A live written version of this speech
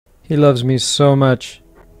He loves me so much.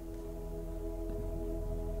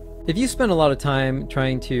 If you spend a lot of time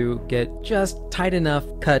trying to get just tight enough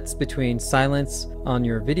cuts between silence on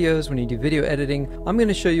your videos when you do video editing, I'm going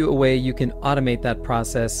to show you a way you can automate that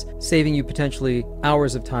process, saving you potentially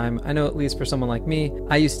hours of time. I know, at least for someone like me,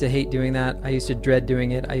 I used to hate doing that. I used to dread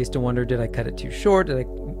doing it. I used to wonder, did I cut it too short? Did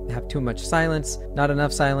I have too much silence? Not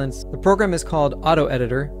enough silence? The program is called Auto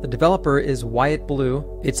Editor. The developer is Wyatt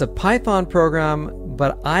Blue. It's a Python program,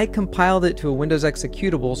 but I compiled it to a Windows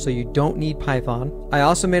executable, so you don't need Python. I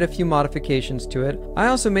also made a few modifications to it. I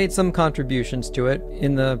also made some contributions to it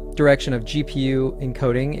in the direction of GPU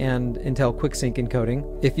encoding and Intel QuickSync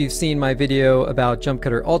encoding. If you've seen my video about Jump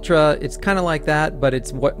Cutter Ultra, it's kind of like that, but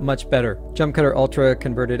it's much better. Jump Cutter Ultra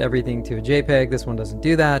converted everything to a JPEG. This one doesn't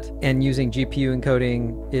do that. And using GPU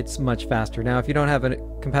encoding, it's much faster. Now, if you don't have a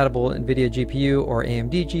compatible Nvidia GPU or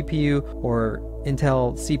AMD GPU or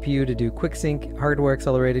Intel CPU to do QuickSync hardware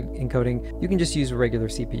accelerated encoding, you can just use a regular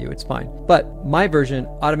CPU, it's fine. But my version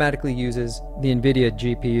automatically uses the Nvidia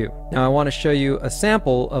GPU. Now I want to show you a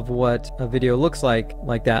sample of what a video looks like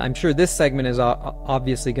that. I'm sure this segment is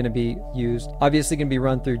obviously going to be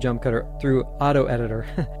run through through Auto Editor,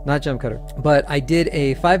 not Jump Cutter. But I did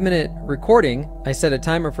a 5-minute recording. I set a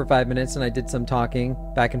timer for 5 minutes and I did some talking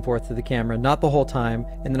back and forth to the camera, not the whole time.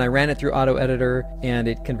 And then I ran it through Auto Editor and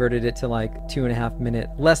it converted it to like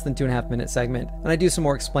less than 2.5 minute segment. And I do some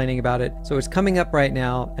more explaining about it. So it's coming up right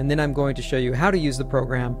now. And then I'm going to show you how to use the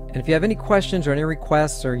program. And if you have any questions or any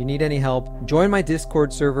requests or you need any help, join my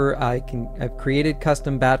Discord server. I've created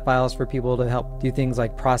custom bat files for people to help do things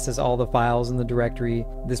like process all the files in the directory.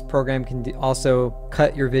 This program can also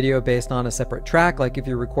cut your video based on a separate track. Like if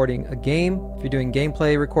you're recording a game, if you're doing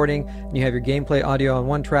gameplay recording and you have your gameplay audio on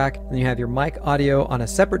one track and you have your mic audio on a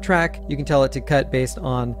separate track, you can tell it to cut based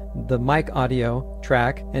on the mic audio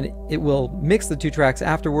track and it will mix the two tracks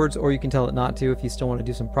afterwards, or you can tell it not to if you still want to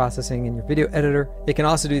do some processing in your video editor. It can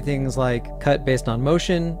also do things like cut based on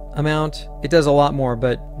motion amount. It does a lot more,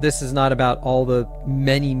 but this is not about all the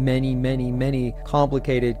many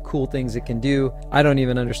complicated cool things it can do. I don't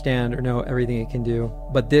even understand or know everything it can do,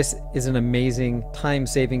 but this is an amazing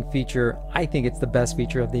time-saving feature. I think it's the best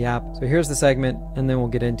feature of the app. So here's the segment and then we'll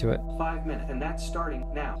get into it. 5 minutes, and that's starting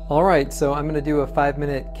now. All right, so I'm going to do a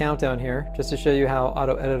 5-minute countdown here just to show you how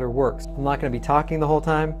Auto Editor works. I'm not going to be talking the whole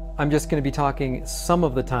time. I'm just going to be talking some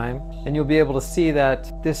of the time, and you'll be able to see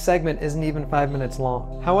that this segment isn't even 5 minutes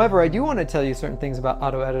long. However, I do want to tell you certain things about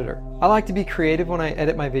Auto Editor. I like to be creative when I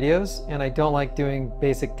edit my videos, and I don't like doing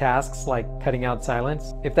basic tasks like cutting out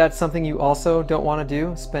silence. If that's something you also don't want to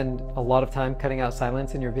do, spend a lot of time cutting out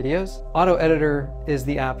silence in your videos, Auto Editor is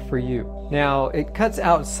the app for you. Now, it cuts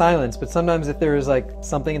out silence, but sometimes if there is like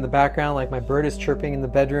something in the background, like my bird is chirping in the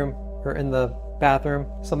bedroom or in the bathroom,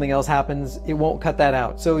 something else happens, it won't cut that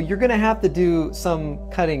out. So you're gonna have to do some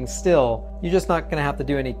cutting still. You're just not gonna have to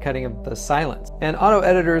do any cutting of the silence. And Auto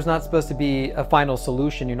Editor is not supposed to be a final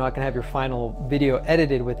solution. You're not gonna have your final video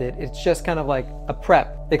edited with it. It's just kind of like a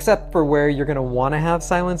prep, except for where you're gonna wanna have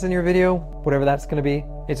silence in your video, whatever that's gonna be.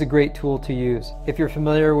 It's a great tool to use. If you're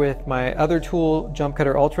familiar with my other tool, Jump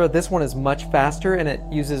Cutter Ultra, this one is much faster and it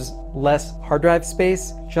uses less hard drive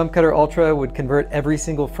space. Jump Cutter Ultra would convert every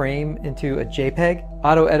single frame into a JPEG.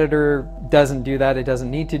 Auto Editor doesn't do that. It doesn't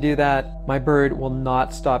need to do that. My bird will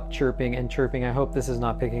not stop chirping and chirping. I hope this is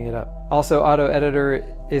not picking it up. Also, Auto Editor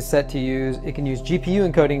is set to use, it can use GPU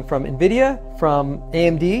encoding from Nvidia, from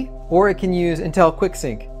AMD, or it can use Intel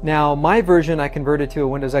QuickSync. Now, my version I converted to a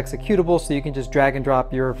Windows executable, so you can just drag and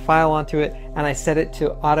drop your file onto it, and I set it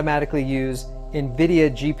to automatically use Nvidia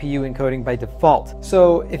GPU encoding by default.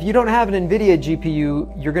 So if you don't have an Nvidia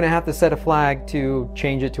GPU, you're gonna have to set a flag to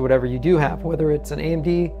change it to whatever you do have, whether it's an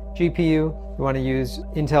AMD GPU, you wanna use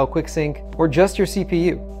Intel QuickSync, or just your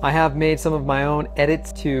CPU. I have made some of my own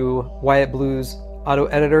edits to Wyatt Blue's Auto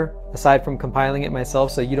Editor, aside from compiling it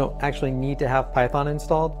myself, so you don't actually need to have Python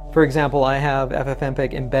installed. For example, I have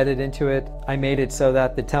FFmpeg embedded into it. I made it so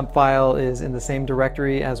that the temp file is in the same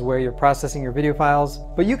directory as where you're processing your video files.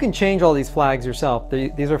 But you can change all these flags yourself.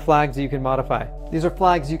 These are flags you can modify. These are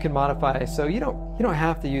flags you can modify, so you don't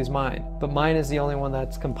have to use mine. But mine is the only one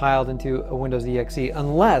that's compiled into a Windows exe,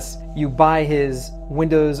 unless you buy his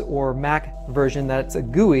Windows or Mac version that's a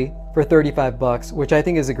GUI for 35 bucks, which I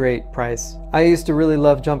think is a great price. I used to really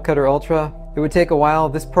love Jump Cutter Ultra. It would take a while.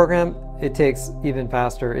 This program, it takes even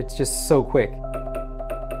faster. It's just so quick.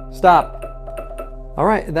 Stop. All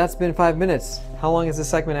right, that's been 5 minutes. How long has this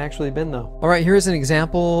segment actually been though? All right, here's an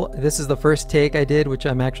example. This is the first take I did, which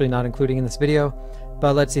I'm actually not including in this video.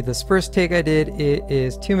 But let's see, this first take I did, it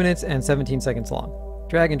is 2 minutes and 17 seconds long.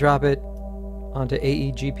 Drag and drop it onto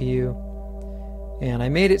AE GPU. And I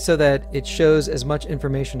made it so that it shows as much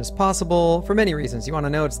information as possible for many reasons. You want to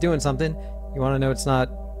know it's doing something. You want to know it's not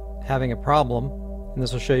having a problem. And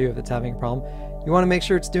this will show you if it's having a problem. You want to make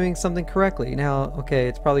sure it's doing something correctly. Now, okay,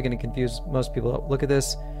 it's probably going to confuse most people. Look at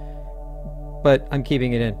this. But I'm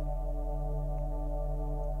keeping it in.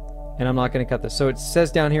 And I'm not going to cut this. So it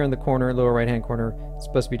says down here in the corner, lower right hand corner, it's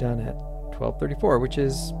supposed to be done at 12:34, which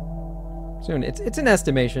is soon. It's an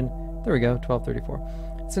estimation. There we go,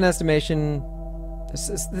 12:34. It's an estimation.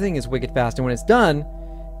 The thing is wicked fast, and when it's done,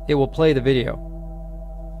 it will play the video.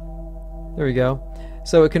 There we go.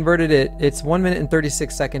 So it converted it. It's 1 minute and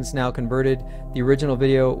 36 seconds now converted. The original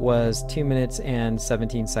video was 2 minutes and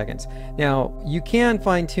 17 seconds. Now you can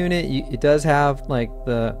fine tune it. It does have like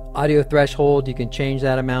the audio threshold. You can change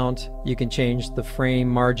that amount. You can change the frame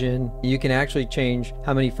margin. You can actually change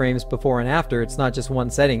how many frames before and after. It's not just one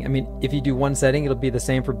setting. I mean, if you do one setting, it'll be the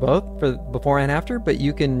same for both, for before and after, but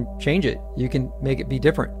you can change it. You can make it be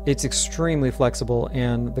different. It's extremely flexible,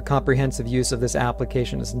 and the comprehensive use of this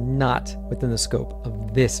application is not within the scope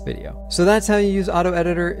of this video. So that's how you use Auto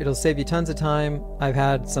Editor. It'll save you tons of time. I've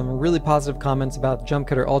had some really positive comments about Jump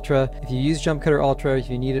Cutter Ultra. If you use Jump Cutter Ultra, if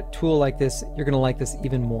you need a tool like this, you're gonna like this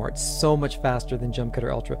even more. It's so much faster than Jump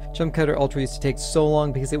Cutter Ultra. Jump Cutter Ultra used to take so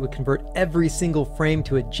long because it would convert every single frame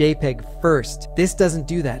to a JPEG first. This doesn't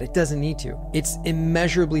do that. It doesn't need to. It's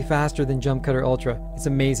immeasurably faster than Jump Cutter Ultra. It's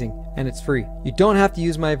amazing, and it's free. You don't have to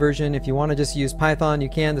use my version. If you want to just use Python, you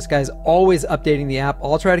can. This guy's always updating the app.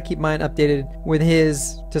 I'll try to keep mine updated with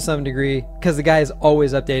his to some degree because the guy is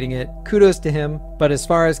always updating it. Kudos to him. But as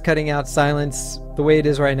far as cutting out silence, the way it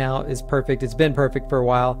is right now is perfect. It's been perfect for a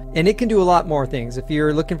while, and it can do a lot more things. If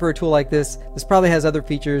you're looking for a tool like this probably has other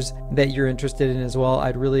features that you're interested in as well.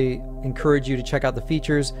 I'd really encourage you to check out the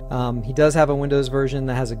features. He does have a Windows version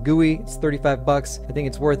that has a GUI. It's 35 bucks. I think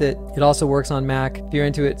it's worth it. It also works on Mac. If you're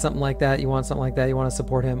into it, something like that, you want something like that, you want to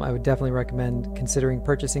support him, I would definitely recommend considering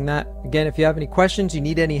purchasing that. Again, if you have any questions, you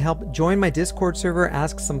need any help, join my Discord server,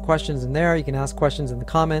 ask some questions in there. You can ask questions in the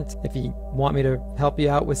comments. If you want me to help you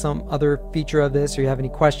out with some other feature of this, or you have any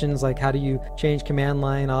questions like how do you change command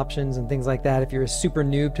line options and things like that, if you're a super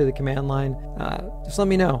noob to the command line, just let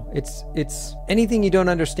me know. It's anything you don't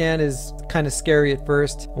understand is kind of scary at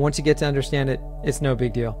first. Once you get to understand it, it's no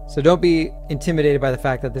big deal. So don't be intimidated by the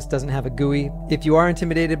fact that this doesn't have a GUI. If you are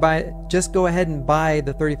intimidated by it, just go ahead and buy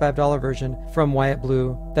the $35 version from Wyatt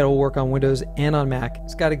Blue that will work on Windows and on Mac.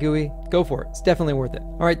 It's got a GUI. Go for it. It's definitely worth it.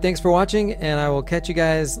 All right, thanks for watching, and I will catch you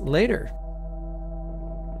guys later.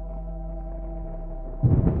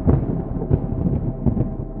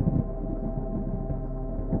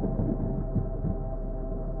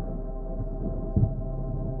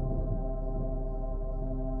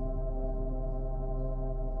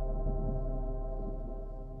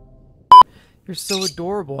 You're so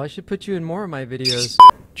adorable. I should put you in more of my videos.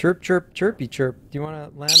 Chirp, chirp, chirpy chirp. Do you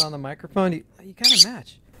want to land on the microphone? You kind of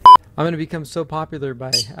match. I'm going to become so popular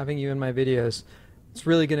by having you in my videos. It's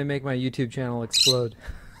really going to make my YouTube channel explode.